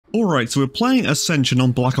Alright, so we're playing Ascension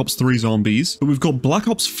on Black Ops 3 Zombies, but we've got Black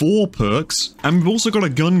Ops 4 perks, and we've also got a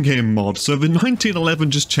gun game mod. So the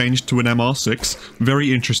 1911 just changed to an MR6,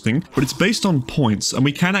 very interesting, but it's based on points, and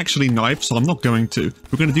we can actually knife, so I'm not going to.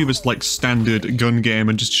 We're going to do this like standard gun game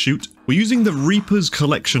and just shoot. We're using the Reaper's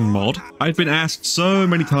Collection mod. I've been asked so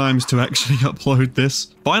many times to actually upload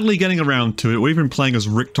this. Finally getting around to it. We're even playing as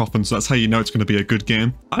Richtofen, so that's how you know it's going to be a good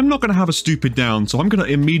game. I'm not going to have a stupid down, so I'm going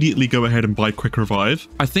to immediately go ahead and buy Quick Revive.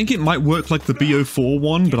 I think it might work like the BO4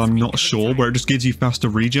 one, but I'm not sure, where it just gives you faster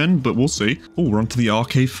regen, but we'll see. Oh, we're onto the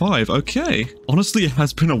RK5. Okay. Honestly, it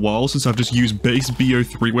has been a while since I've just used base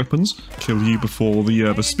BO3 weapons. Kill you before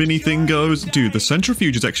the spinny thing goes. Dude, the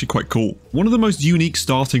centrifuge is actually quite cool. One of the most unique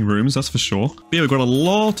starting rooms, that's for sure. But yeah, we've got a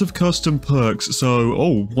lot of custom perks, so,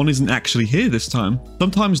 oh, one isn't actually here this time.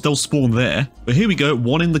 Sometimes they'll spawn there, but here we go,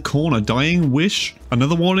 one in the corner, Dying Wish.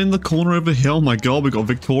 Another one in the corner over here. Oh my god, we got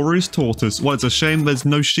Victorious Tortoise. Well, it's a shame there's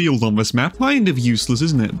no shield on this map. Kind of useless,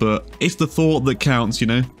 isn't it? But it's the thought that counts, you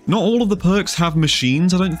know? Not all of the perks have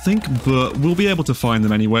machines, I don't think, but we'll be able to find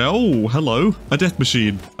them anyway. Oh, hello. A death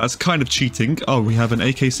machine. That's kind of cheating. Oh, we have an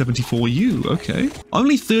AK-74U. Okay.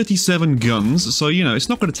 Only 37 guns, so, you know, it's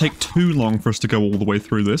not going to take too long for us to go all the way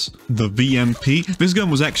through this. The VMP. This gun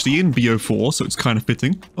was actually in BO4, so it's kind of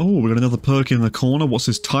fitting. Oh, we got another perk in the corner. What's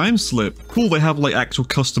this? Time Slip. Cool, they have, like, actual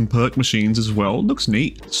custom perk machines as well. Looks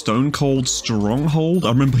neat. Stone Cold Stronghold. I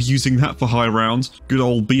remember using that for high rounds. Good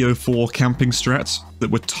old BO4 camping strats that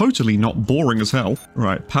were totally not boring as hell.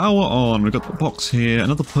 Right, power on. We've got the box here.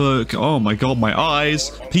 Another perk. Oh my god, my eyes.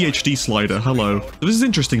 PhD slider. Hello. This is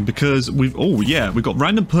interesting because we've got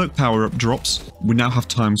random perk power-up drops. We now have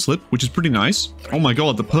Time Slip, which is pretty nice. Oh my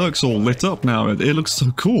god, the perks all lit up now. It looks so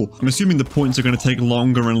cool. I'm assuming the points are going to take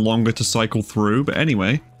longer and longer to cycle through, but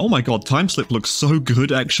anyway. Oh my god, Time Slip looks so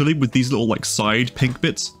good actually with these little like side pink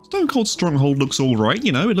bits. Stone Cold Stronghold looks alright,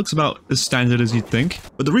 you know, it looks about as standard as you'd think.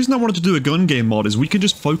 But the reason I wanted to do a gun game mod is we can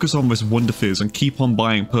just focus on this Wonder Fizz and keep on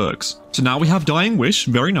buying perks. So now we have Dying Wish,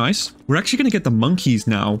 very nice. We're actually going to get the monkeys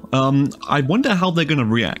now. I wonder how they're going to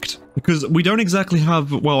react. Because we don't exactly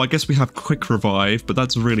have, well, I guess we have Quick Revive, but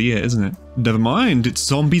that's really it, isn't it? Never mind, it's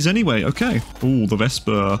zombies anyway, okay. Ooh, the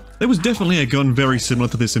Vesper. There was definitely a gun very similar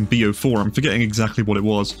to this in BO4, I'm forgetting exactly what it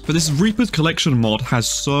was. But this Reaper's Collection mod has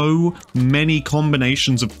so many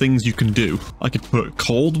combinations of things you can do. I could put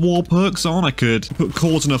Cold War perks on, I could put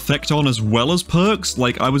Cause and Effect on as well as perks.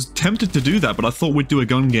 Like, I was tempted to do that, but I thought we'd do a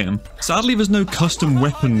gun game. Sadly, there's no custom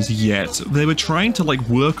weapons yet. They were trying to, like,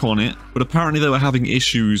 work on it, but apparently they were having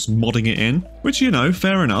issues modding it in, which, you know,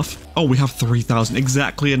 fair enough. Oh, we have 3,000,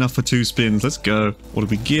 exactly enough for 2 spins. Let's go. What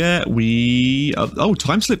did we get? Oh,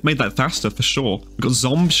 Time Slip made that faster for sure. We got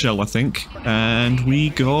Zombshell, I think, and we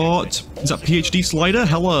got, is that PhD slider?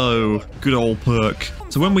 Hello, good old perk.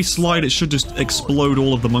 So when we slide, it should just explode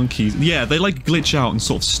all of the monkeys. Yeah, they like glitch out and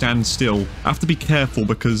sort of stand still. I have to be careful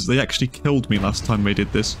because they actually killed me last time they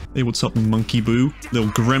did this. Hey, what's up, monkey boo? Little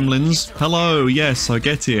gremlins. Hello, yes, I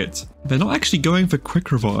get it. They're not actually going for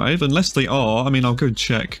Quick Revive, unless they are. I mean, I'll go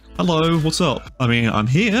check. Hello, what's up? I mean, I'm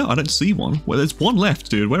here. I don't see one. Well, there's one left,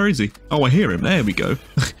 dude. Where is he? Oh, I hear him. There we go.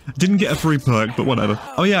 Didn't get a free perk, but whatever.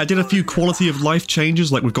 Oh yeah, I did a few quality of life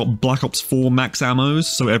changes, like we've got Black Ops 4 max ammos,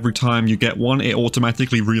 so every time you get one, it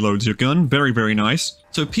automatically reloads your gun. Very, very nice.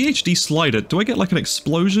 So PhD slider, do I get like an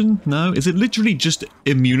explosion? No? Is it literally just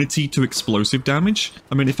immunity to explosive damage?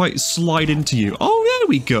 I mean, if I slide into you... Oh, there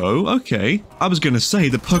we go. Okay. I was going to say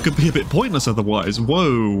the perk could be a bit pointless otherwise.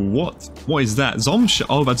 Whoa, what? What is that? Zombshell.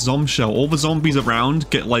 Oh, that's Zombshell. All the zombies around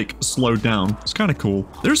get like slowed down. It's kind of cool.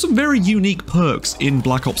 There are some very unique perks in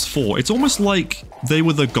Black Ops 4. It's almost like they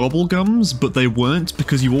were the Gobblegums, but they weren't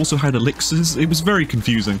because you also had elixirs. It was very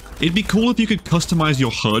confusing. It'd be cool if you could customize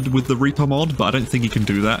your HUD with the Reaper mod, but I don't think you can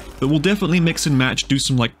do that. But we'll definitely mix and match, do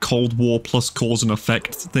some like Cold War plus Cause and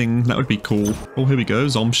Effect thing. That would be cool. Oh, here we go.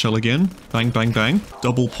 Zombshell again. Bang, bang, bang.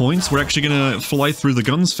 Double points. We're actually going to fly through the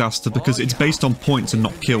guns faster because it's based on points and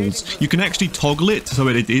not kills. You can actually toggle it so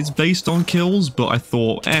it is based on kills, but I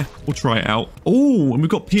thought, we'll try it out. Oh, and we've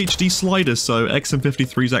got PhD sliders, so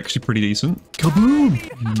XM53 is actually pretty decent.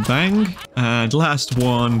 Kaboom! Bang. And last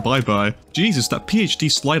one. Bye-bye. Jesus, that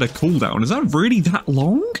PhD slider cooldown, is that really that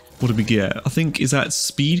long? What did we get? I think, is that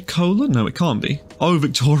Speed Cola? No, it can't be. Oh,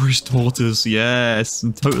 Victorious Tortoise. Yes,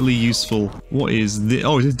 totally useful. What is this?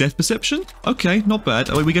 Oh, is it Death Perception? Okay, not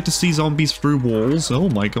bad. Oh, we get to see zombies through walls. Oh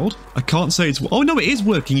my god. mod. I can't say it's... Oh, no, it is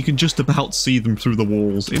working. You can just about see them through the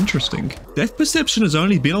walls. Interesting. Depth perception has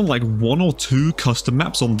only been on like 1 or 2 custom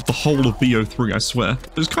maps on the whole of BO3, I swear.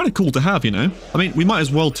 It's kind of cool to have, you know? I mean, we might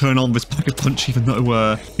as well turn on this pack-a-punch even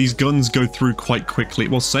though these guns go through quite quickly.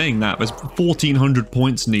 Well, saying that, there's 1,400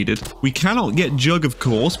 points needed. We cannot get Jug, of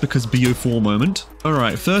course, because BO4 moment.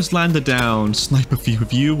 Alright, first lander down. Snipe a few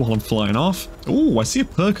of you while I'm flying off. Oh, I see a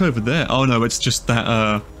perk over there. Oh no, it's just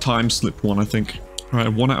that time slip one, I think.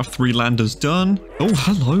 Alright, 1 out of 3 landers done. Oh,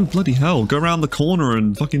 hello, bloody hell. Go around the corner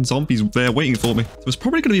and fucking zombies there waiting for me. There's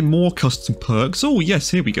probably going to be more custom perks. Oh, yes,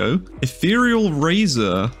 here we go. Ethereal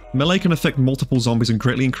Razor. Melee can affect multiple zombies and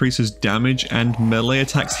greatly increases damage and melee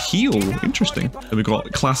attacks heal. Interesting. Then we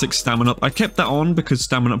got classic Stamina Up. I kept that on because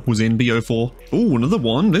Stamina Up was in BO4. Oh, another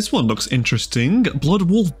one. This one looks interesting. Blood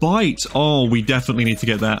Wolf Bite. Oh, we definitely need to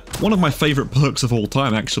get that. One of my favorite perks of all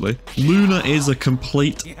time, actually. Luna is a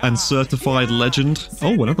complete and certified legend.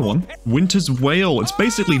 Oh, another one. Winter's Wail. It's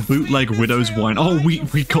basically bootleg Widow's Wine. Oh,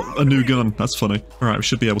 we got a new gun. That's funny. All right, we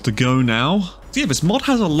should be able to go now. So yeah, this mod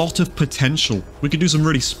has a lot of potential. We could do some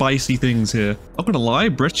really spicy things here. Not gonna lie,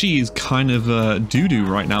 Brecci is kind of doo-doo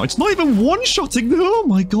right now. It's not even one-shotting. Oh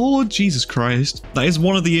my god, Jesus Christ. That is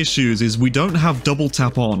one of the issues, is we don't have double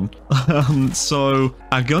tap on. So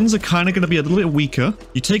our guns are kind of going to be a little bit weaker.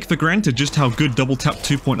 You take for granted just how good double tap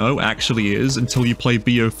 2.0 actually is until you play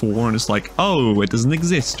BO4 and it's like, oh, it doesn't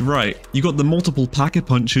exist, right. You got the multiple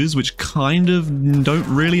pack-a-punches, which kind of don't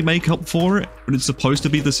really make up for it, but it's supposed to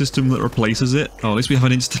be the system that replaces it. Oh, at least we have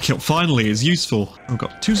an insta-kill. Finally, it's useful. I've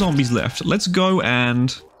got 2 zombies left. Let's go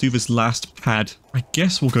and do this last pad. I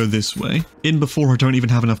guess we'll go this way. In before I don't even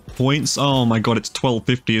have enough points. Oh my god, it's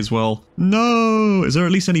 1250 as well. No! Is there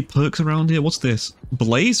at least any perks around here? What's this?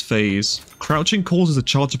 Blaze Phase. Crouching causes a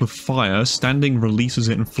charge up of fire. Standing releases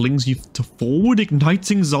it and flings you to forward,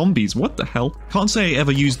 igniting zombies. What the hell? Can't say I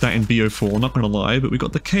ever used that in BO4, not gonna lie, but we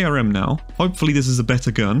got the KRM now. Hopefully this is a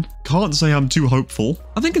better gun. Can't say I'm too hopeful.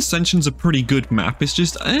 I think Ascension's a pretty good map. It's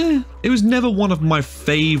just, it was never one of my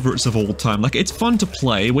favorites of all time. Like, it's fun to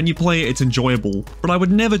play. When you play it, it's enjoyable. But I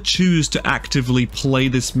would never choose to actively play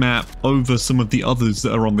this map over some of the others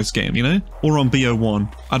that are on this game, you know? Or on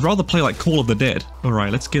BO1. I'd rather play like Call of the Dead.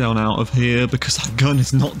 Alright, let's get on out of here because that gun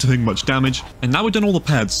is not doing much damage. And now we've done all the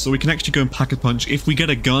pads, so we can actually go and pack a punch if we get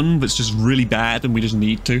a gun that's just really bad and we just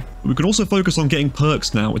need to. We can also focus on getting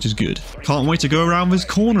perks now, which is good. Can't wait to go around this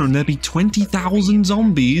corner and there be 20,000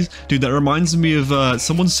 zombies. Dude, that reminds me of,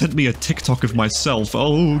 someone sent me a TikTok of myself.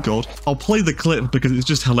 Oh god. I'll play the clip because it's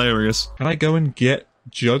just hilarious. Can I go and get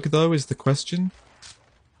Jug though, is the question?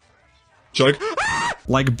 Jug?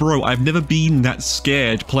 Like, bro, I've never been that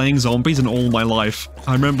scared playing zombies in all my life.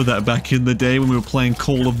 I remember that back in the day when we were playing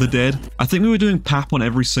Call of the Dead. I think we were doing PAP on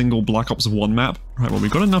every single Black Ops 1 map. Right, well, we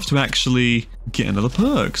got enough to actually get another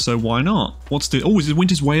perk, so why not? What's the... Oh, is it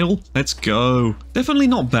Winter's Wail? Let's go. Definitely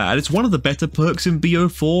not bad. It's one of the better perks in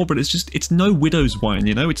BO4, but it's just... It's no Widow's Wine,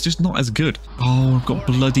 you know? It's just not as good. Oh, I've got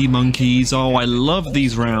bloody monkeys. Oh, I love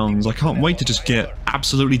these rounds. I can't wait to just get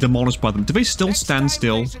absolutely demolished by them. Do they still stand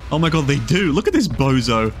still? Oh my god, they do. Look at this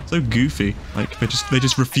bozo. So goofy. Like, they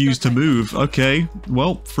just refuse to move. Okay.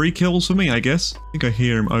 Well, 3 kills for me, I guess. I think I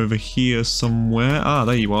hear him over here somewhere. Ah,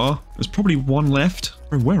 there you are. There's probably one left.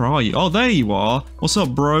 Bro, where are you? Oh, there you are. What's up,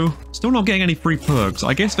 bro? Still not getting any free perks.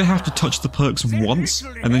 I guess they have to touch the perks once,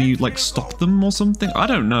 and then you, like, stop them or something? I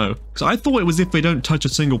don't know. Because I thought it was if they don't touch a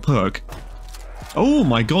single perk. Oh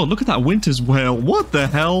my god, look at that Winter's Wail. What the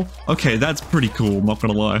hell? Okay, that's pretty cool, not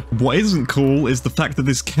gonna lie. What isn't cool is the fact that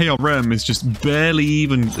this KRM is just barely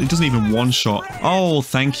even... It doesn't even one-shot. Oh,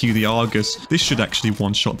 thank you, the Argus. This should actually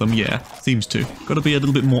one-shot them, yeah. Seems to. Gotta be a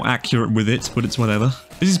little bit more accurate with it, but it's whatever.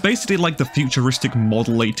 This is basically like the futuristic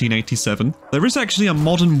model 1887. There is actually a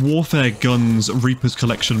Modern Warfare Guns Reaper's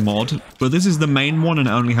Collection mod, but this is the main one and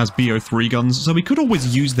it only has BO3 guns, so we could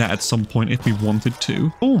always use that at some point if we wanted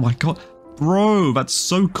to. Oh my god. Bro, that's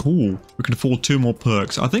so cool. We can afford 2 more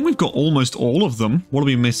perks. I think we've got almost all of them. What are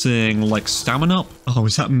we missing? Like Stamina Up? Oh,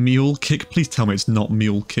 is that Mule Kick? Please tell me it's not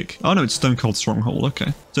Mule Kick. Oh no, it's Stone Cold Stronghold.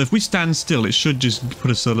 Okay. So if we stand still, it should just put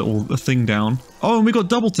us a thing down. Oh, and we got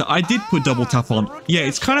double tap. I did put double tap on. Yeah,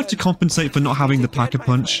 it's kind of to compensate for not having the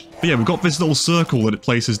pack-a-punch. But yeah, we've got this little circle that it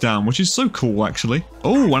places down, which is so cool, actually.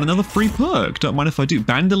 Oh, and another free perk. Don't mind if I do.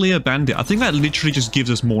 Bandolier Bandit. I think that literally just gives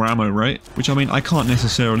us more ammo, right? Which, I mean, I can't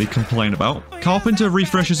necessarily complain about. Carpenter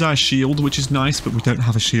refreshes our shield, which is nice, but we don't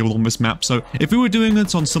have a shield on this map. So if we were doing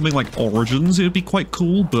this on something like Origins, it would be quite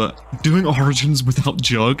cool, but doing Origins without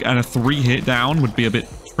Jug and a 3-hit down would be a bit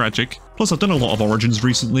tragic. Plus, I've done a lot of Origins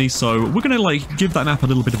recently, so we're gonna, like, give that map a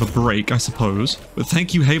little bit of a break, I suppose. But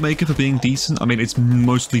thank you, Haymaker, for being decent. I mean, it's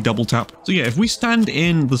mostly double tap. So yeah, if we stand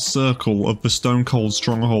in the circle of the Stone Cold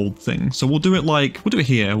Stronghold thing, so we'll do it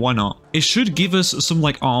here, why not? It should give us some,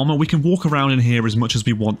 like, armor. We can walk around in here as much as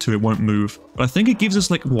we want to, it won't move. But I think it gives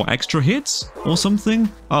us, like, what, extra hits? Or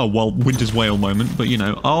something? Oh, well, Winter's Whale moment, but you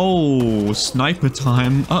know. Oh, sniper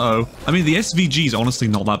time. Uh-oh. I mean, the SVG is honestly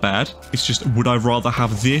not that bad. It's just, would I rather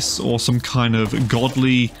have this or some kind of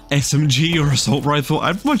godly SMG or assault rifle?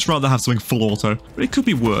 I'd much rather have something full auto. But it could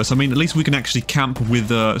be worse. I mean, at least we can actually camp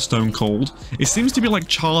with Stone Cold. It seems to be, like,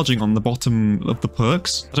 charging on the bottom of the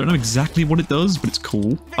perks. I don't know exactly what it does, but it's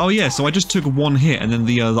cool. Oh, yeah, so I just took one hit and then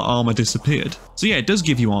the armor disappeared. So yeah, it does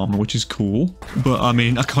give you armor, which is cool. But I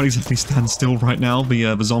mean, I can't exactly stand still right now.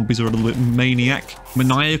 The zombies are a little bit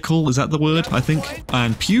maniacal, is that the word? I think.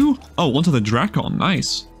 And pew. Oh, onto the Drakon.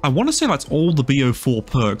 Nice. I want to say that's all the BO4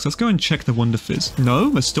 perks. Let's go and check the Wonder Fizz. No,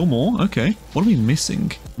 there's still more. Okay. What are we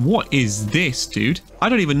missing? What is this, dude? I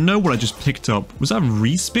don't even know what I just picked up. Was that a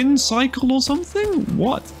respin cycle or something?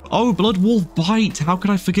 What? Oh, Blood Wolf Bite. How could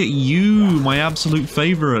I forget you? My absolute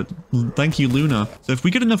favorite. Thank you, Luna. So if we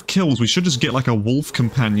get enough kills, we should just get like a wolf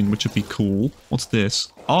companion, which would be cool. What's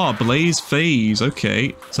this? Ah, Blaze Phase.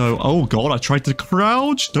 Okay. So, oh god, I tried to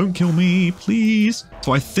crouch. Don't kill me, please.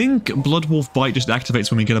 So I think Blood Wolf Bite just activates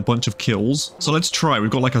when we get a bunch of kills. So let's try. We've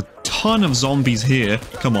got like a ton of zombies here.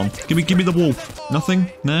 Come on. Give me the wolf.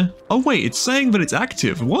 Nothing? Nah. Oh wait, it's saying that it's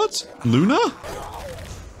active. What? Luna?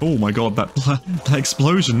 Oh my god, that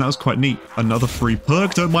explosion, that was quite neat. Another free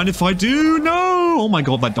perk, don't mind if I do. No! Oh my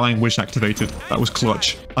god, that Dying Wish activated. That was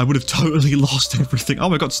clutch. I would have totally lost everything.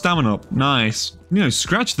 Oh, I got stamina up. Nice. You know,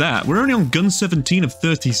 scratch that. We're only on gun 17 of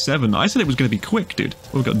 37. I said it was going to be quick, dude. Oh,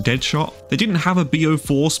 we've got Deadshot. They didn't have a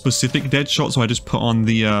BO4 specific Deadshot, so I just put on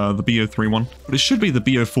the BO3 one. But it should be the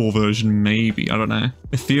BO4 version, maybe. I don't know.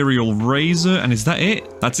 Ethereal Razor, and is that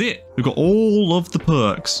it? That's it. We've got all of the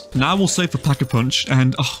perks. Now we'll save for Pack-a-Punch,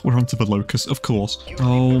 and oh, we're onto the Locust, of course.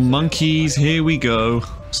 Oh, monkeys, here we go.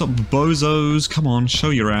 What's up, bozos? Come on, show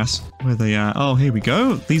your ass. Where are they at? Oh, here we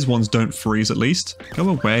go. These ones don't freeze, at least. Go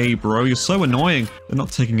away, bro. You're so annoying. They're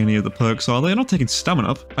not taking any of the perks, are they? They're not taking stamina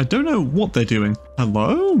up. I don't know what they're doing.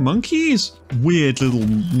 Hello, monkeys? Weird little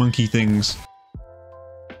monkey things.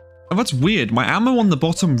 Oh, that's weird. My ammo on the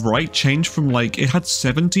bottom right changed from like, it had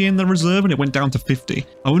 70 in the reserve and it went down to 50.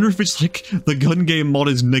 I wonder if it's like the gun game mod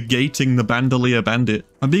is negating the Bandolier Bandit.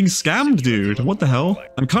 I'm being scammed, dude. What the hell?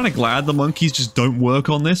 I'm kind of glad the monkeys just don't work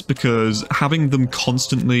on this because having them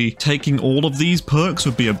constantly taking all of these perks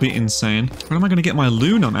would be a bit insane. Where am I going to get my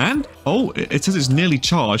Luna, man? Oh, it says it's nearly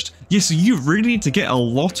charged. Yeah, so you really need to get a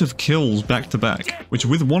lot of kills back to back, which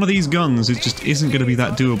with one of these guns, it just isn't going to be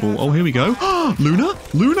that doable. Oh, here we go. Luna?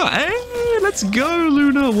 Luna, hey, let's go,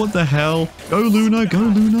 Luna. What the hell? Go, Luna. Go,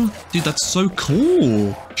 Luna. Dude, that's so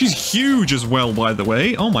cool. She's huge as well, by the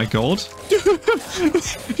way. Oh my god.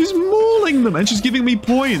 She's mauling them and she's giving me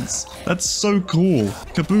points. That's so cool.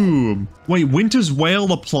 Kaboom. Wait, Winter's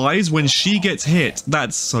Whale applies when she gets hit.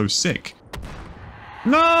 That's so sick.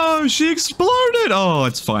 No, she exploded! Oh,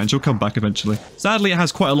 it's fine. She'll come back eventually. Sadly, it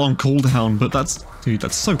has quite a long cooldown, but that's... Dude,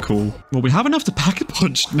 that's so cool. Well, we have enough to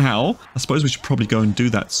Pack-a-Punch now. I suppose we should probably go and do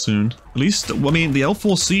that soon. At least, I mean, the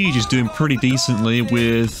L4 Siege is doing pretty decently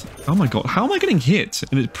with... Oh my god, how am I getting hit?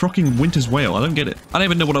 And it's proccing Winter's Whale. I don't get it. I don't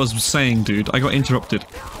even know what I was saying, dude. I got interrupted.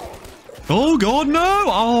 Oh god, no!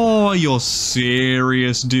 Oh, you're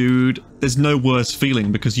serious, dude. There's no worse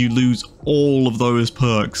feeling because you lose all of those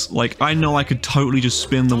perks. Like, I know I could totally just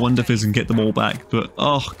spin the Wonder Fizz and get them all back, but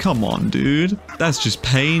oh, come on, dude. That's just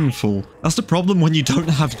painful. That's the problem when you don't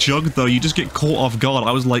have Jug, though. You just get caught off guard.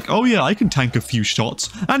 I was like, oh yeah, I can tank a few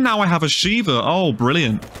shots. And now I have a Shiva. Oh,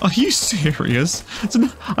 brilliant. Are you serious? So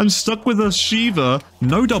I'm stuck with a Shiva.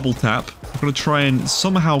 No double tap. I'm gonna try and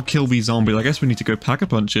somehow kill these zombies. I guess we need to go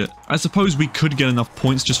Pack-a-Punch it. I suppose we could get enough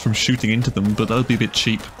points just from shooting into them, but that would be a bit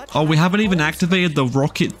cheap. Oh, we haven't even activated the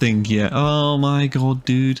rocket thing yet. Oh my god,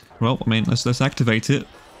 dude. Well, I mean, let's activate it.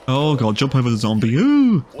 Oh god, jump over the zombie.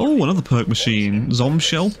 Ooh. Oh, another perk machine.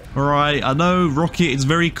 Zombshell. Alright, I know rocket is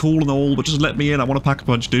very cool and all, but just let me in. I want to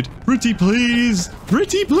Pack-a-Punch, dude. Pretty please.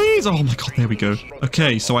 Pretty please. Oh my god, there we go.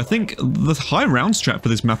 Okay, so I think the high round strat for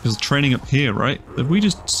this map is training up here, right? If we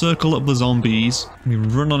just circle up the zombies, we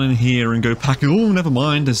run on in here and go pack. Oh, never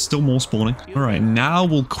mind. There's still more spawning. Alright, now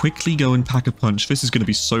we'll quickly go and Pack-a-Punch. This is going to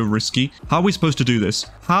be so risky. How are we supposed to do this?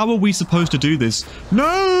 How are we supposed to do this?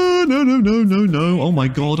 No, no, no, no, no, no. Oh my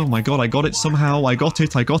god. Oh my god, I got it somehow. I got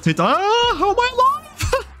it. Ah, how am I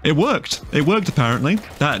alive? It worked. It worked, apparently.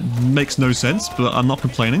 That makes no sense, but I'm not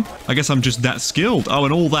complaining. I guess I'm just that skilled. Oh,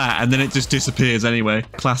 and all that, and then it just disappears anyway.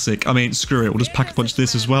 Classic. I mean, screw it. We'll just pack-a-punch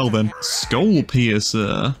this as well, then. Skull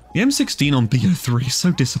Piercer. The M16 on BO3 is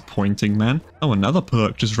so disappointing, man. Oh, another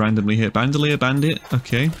perk just randomly hit. Bandolier Bandit.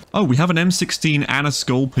 Okay. Oh, we have an M16 and a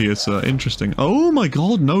Skull Piercer. Interesting. Oh my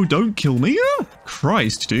god, no, don't kill me. Ah,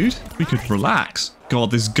 Christ, dude. We could relax.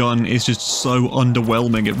 God, this gun is just so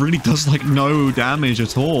underwhelming. It really does, like, no damage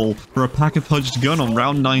at all for a pack-a-punched gun on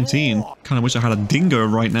round 19. Kind of wish I had a dingo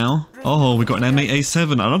right now. Oh, we got an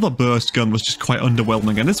M8A7. Another burst gun was just quite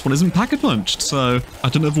underwhelming, and this one isn't pack-a-punched, so I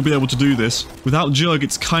don't know if we'll be able to do this. Without Jug,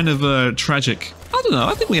 it's kind of tragic. I don't know,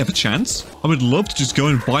 I think we have a chance. I would love to just go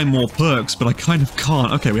and buy more perks, but I kind of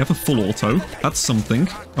can't. Okay, we have a full auto. That's something.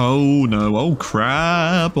 Oh no, oh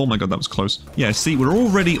crap. Oh my god, that was close. Yeah, see, we're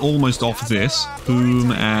already almost off this.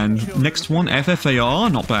 Boom, and next one,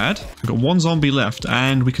 FFAR, not bad. We've got one zombie left,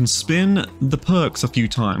 and we can spin the perks a few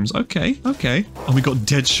times. Okay, okay. And we got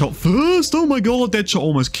Deadshot first. Oh my god, Deadshot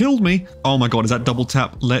almost killed me. Oh my god, is that double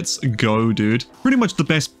tap? Let's go, dude. Pretty much the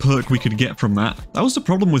best perk we could get from that. That was the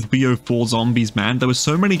problem with BO4 zombies, man. There were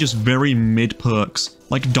so many just very mid perks.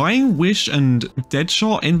 Like Dying Wish and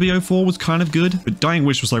Deadshot in BO4 was kind of good, but Dying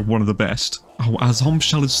Wish was like one of the best. Oh, our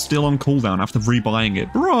Zombshell is still on cooldown after rebuying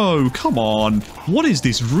it. Bro, come on. What is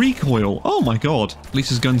this recoil? Oh my god. At least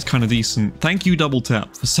his gun's kind of decent. Thank you, Double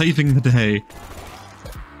Tap, for saving the day.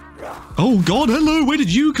 Oh god, hello, where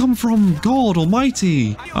did you come from? God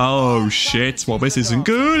almighty. Oh shit, well this isn't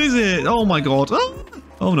good, is it? Oh my god.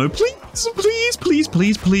 Oh no, please, please, please,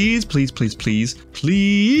 please, please, please, please, please,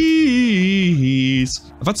 please.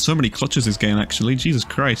 I've had so many clutches this game, actually. Jesus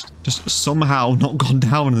Christ. Just somehow not gone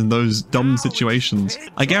down in those dumb situations.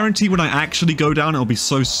 I guarantee when I actually go down, it'll be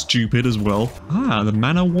so stupid as well. Ah, the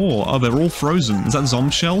Man of War. Oh, they're all frozen. Is that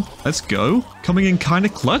Zombshell? Let's go. Coming in kind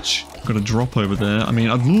of clutch. Got a drop over there. I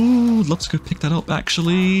mean, I'd love to go pick that up,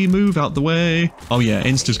 actually. Move out the way. Oh, yeah,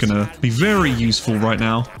 Insta's gonna be very useful right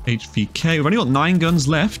now. HVK. We've only got 9 guns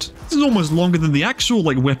left. This is almost longer than the actual,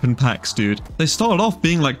 like, weapon packs, dude. They started off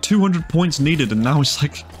being, like, 200 points needed, and now it's,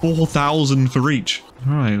 like, 4,000 for each.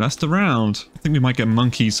 Alright, that's the round. I think we might get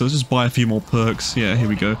monkeys, so let's just buy a few more perks. Yeah, here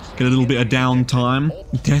we go. Get a little bit of downtime.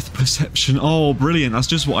 Death Perception. Oh, brilliant. That's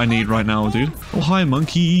just what I need right now, dude. Oh, hi,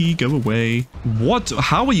 monkey. Go away. What?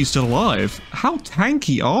 How are you still alive? How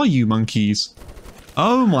tanky are you, monkeys?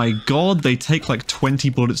 Oh my god, they take like 20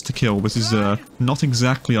 bullets to kill. This is not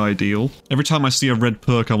exactly ideal. Every time I see a red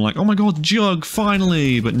perk, I'm like, oh my god, Jug,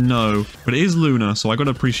 finally! But no. But it is Luna, so I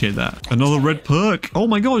gotta appreciate that. Another red perk. Oh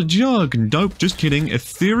my god, Jug! Nope, just kidding.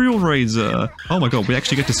 Ethereal Razor. Oh my god, we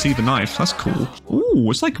actually get to see the knife. That's cool. Ooh,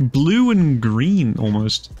 it's like blue and green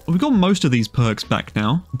almost. We've got most of these perks back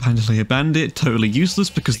now. Bandolier Bandit, totally useless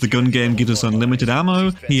because the gun game gives us unlimited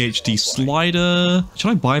ammo. PhD Slider.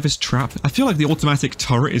 Should I buy this trap? I feel like the automatic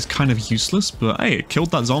turret is kind of useless, but hey, it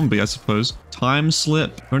killed that zombie, I suppose. Time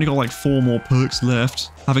Slip. We've only got like 4 more perks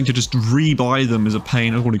left. Having to just rebuy them is a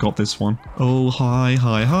pain. I've already got this one. Oh, hi,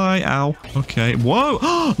 hi, hi. Ow. Okay.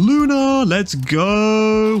 Whoa. Luna, let's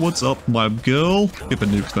go. What's up, my girl? Get the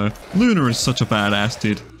nuke, though. Luna is such a badass,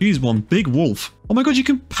 dude. She's one big wolf. Oh my god, you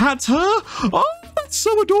can pat her? Oh, that's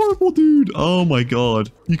so adorable, dude. Oh my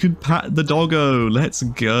god. You can pat the doggo. Let's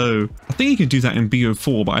go. I think you can do that in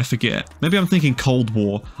BO4, but I forget. Maybe I'm thinking Cold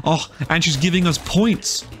War. Oh, and she's giving us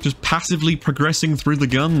points. Just passively progressing through the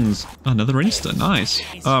guns. Another Insta. Nice.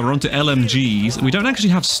 We're on to LMGs. We don't actually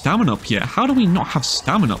have stamina up yet. How do we not have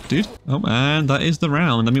stamina up, dude? Oh, and that is the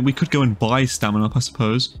round. I mean, we could go and buy stamina up, I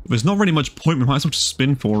suppose. There's not really much point. We might as well just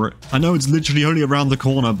spin for it. I know it's literally only around the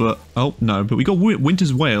corner, but... Oh, no. But we got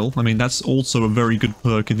Winter's Whale. I mean, that's also a very good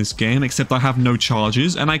perk in this game, except I have no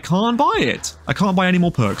charges, and I can't buy it. I can't buy any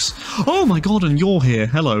more perks. Oh my god, and you're here.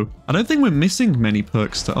 Hello. I don't think we're missing many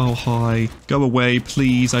perks to... Oh, hi. Go away,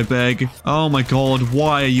 please, I beg. Oh my god,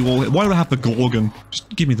 why are you all... Why do I have the Gorgon? Just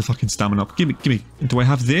give me the fucking stamina. Give me. Do I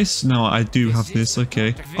have this? No, I do have this.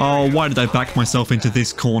 Okay. Oh, why did I back myself into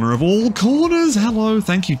this corner of all corners? Hello.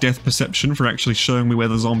 Thank you, Death Perception, for actually showing me where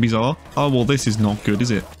the zombies are. Oh, well, this is not good,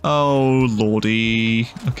 is it? Oh, lordy.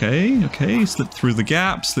 Okay, okay. Slip through the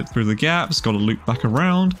gaps. Slip through the gaps. Gotta loop back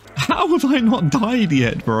around. How have I not died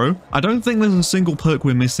yet, bro? I don't think there's a single perk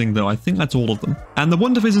we're missing, though. I think that's all of them. And the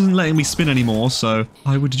Wonder Fizz isn't letting me spin anymore, so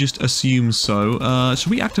I would just assume so.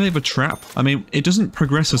 Should we activate the trap? I mean, it doesn't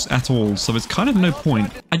progress us at all, so it's kind of no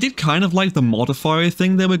point. I did kind of like the modifier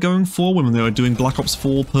thing they were going for when they were doing Black Ops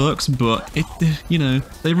 4 perks, but it, you know,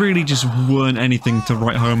 they really just weren't anything to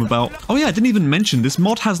write home about. Oh yeah, I didn't even mention, this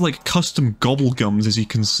mod has like custom gobble gums, as you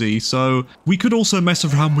can see, so we could also mess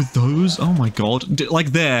around with those. Oh my god.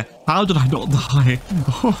 Like there. How did I not die?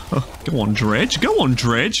 Go on, Dredge. Go on,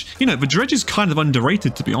 Dredge. You know, the Dredge is kind of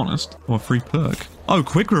underrated, to be honest. Oh, a free perk. Oh,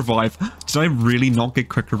 quick revive. Did I really not get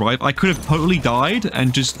quick revive? I could have totally died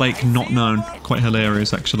and just, like, not known. Quite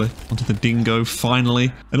hilarious, actually. Onto the dingo,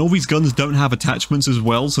 finally. And all these guns don't have attachments as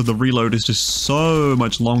well, so the reload is just so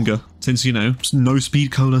much longer. Since, you know, no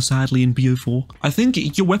speed cola, sadly, in BO4. I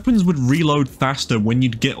think your weapons would reload faster when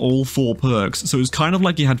you'd get all 4 perks. So it was kind of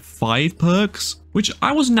like you had 5 perks. Which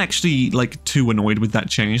I wasn't actually, like, too annoyed with that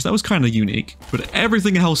change. That was kind of unique. But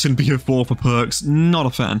everything else in BO4 for perks, not a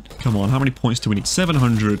fan. Come on, how many points do we need?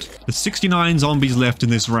 700. There's 69 zombies left in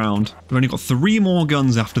this round. We've only got 3 more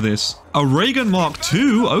guns after this. A ray gun Mark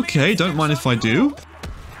II? Okay, don't mind if I do.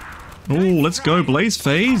 Oh, let's go. Blaze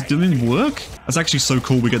Phase doing work. That's actually so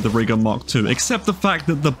cool we get the ray gun Mark II. Except the fact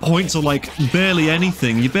that the points are like barely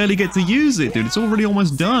anything. You barely get to use it, dude. It's already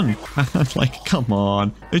almost done. Like, come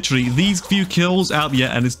on. Literally, these few kills out,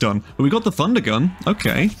 yeah, and it's done. But we got the Thunder Gun.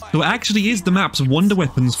 Okay. So it actually is the map's wonder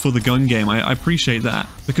weapons for the gun game. I appreciate that.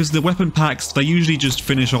 Because the weapon packs, they usually just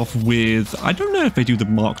finish off with... I don't know if they do the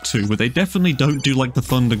Mark II, but they definitely don't do like the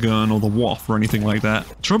Thunder Gun or the WAF or anything like that.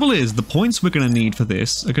 Trouble is, the points we're going to need for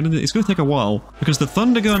this are it's going to take a while. Because the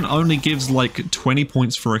Thunder Gun only gives like 20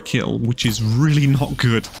 points for a kill, which is really not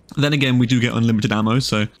good. Then again, we do get unlimited ammo,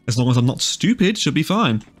 so as long as I'm not stupid, should be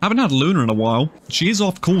fine. I haven't had Luna in a while. She is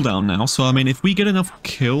off cooldown now, so I mean, if we get enough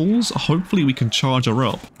kills, hopefully we can charge her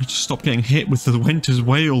up. Just stop getting hit with the Winter's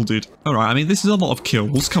Wail, dude. Alright, I mean, this is a lot of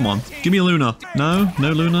kills. Come on. Give me a Luna. No?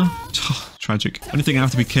 No Luna? Tragic. Only thing I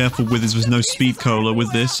have to be careful with is there's no speed cola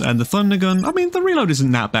with this, and the Thunder Gun, I mean, the reload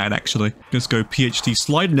isn't that bad, actually. Let's go PhD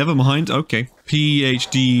slide, never mind. Okay.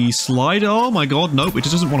 PhD slide. Oh my god, nope, it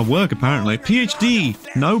just doesn't want to work, apparently. PhD.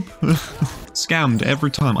 Nope. Scammed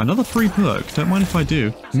every time. Another free perk. Don't mind if I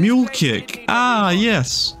do. Mule Kick. Ah,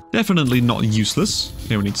 yes. Definitely not useless.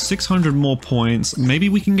 Okay, we need 600 more points. Maybe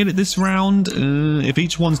we can get it this round. If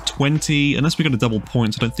each one's 20, unless we got a double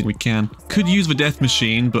points, I don't think we can. Could use the death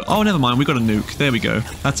machine, but oh, never mind. We got a nuke. There we go.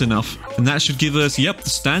 That's enough. And that should give us, yep, the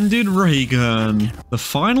standard ray gun. The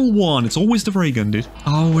final one. It's always the ray gun, dude.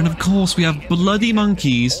 Oh, and of course we have bloody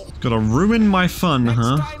monkeys. Gotta ruin my fun,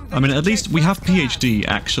 huh? I mean, at least we have PhD,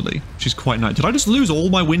 actually, which is quite nice. Did I just lose all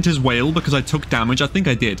my Winter's Wail because I took damage? I think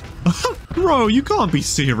I did. Bro, you can't be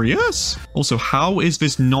serious. Also, how is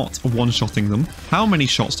this not one-shotting them? How many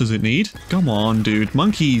shots does it need? Come on, dude.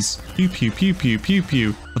 Monkeys. Pew, pew, pew, pew, pew,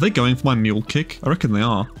 pew. Are they going for my mule kick? I reckon they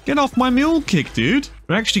are. Get off my mule kick, dude.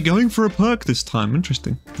 They're actually going for a perk this time.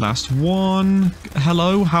 Interesting. Last one.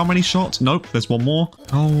 Hello, how many shots? Nope, there's one more.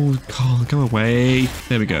 Oh, God, go away.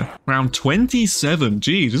 There we go. Round 27.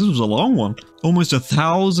 Jeez, this was a long one. Almost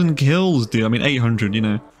 1,000 kills, dude. I mean, 800, you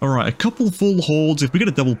know. All right, a couple full hordes. If we get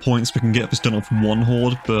a double points, we can get this done off one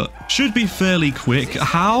horde, but should be fairly quick.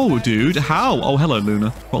 How, dude? How? Oh, hello, Luna.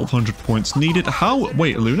 1,200 points needed. How?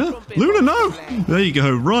 Wait, Luna? Luna, no! There you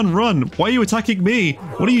go. Run, run. Why are you attacking me?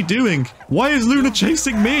 What are you doing? Why is Luna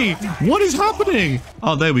chasing me? What is happening?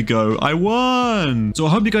 Oh, there we go. I won. So I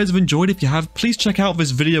hope you guys have enjoyed. If you have, please check out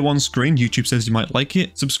this video on screen. YouTube says you might like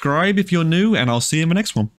it. Subscribe if you're new, and I'll see you in the next one.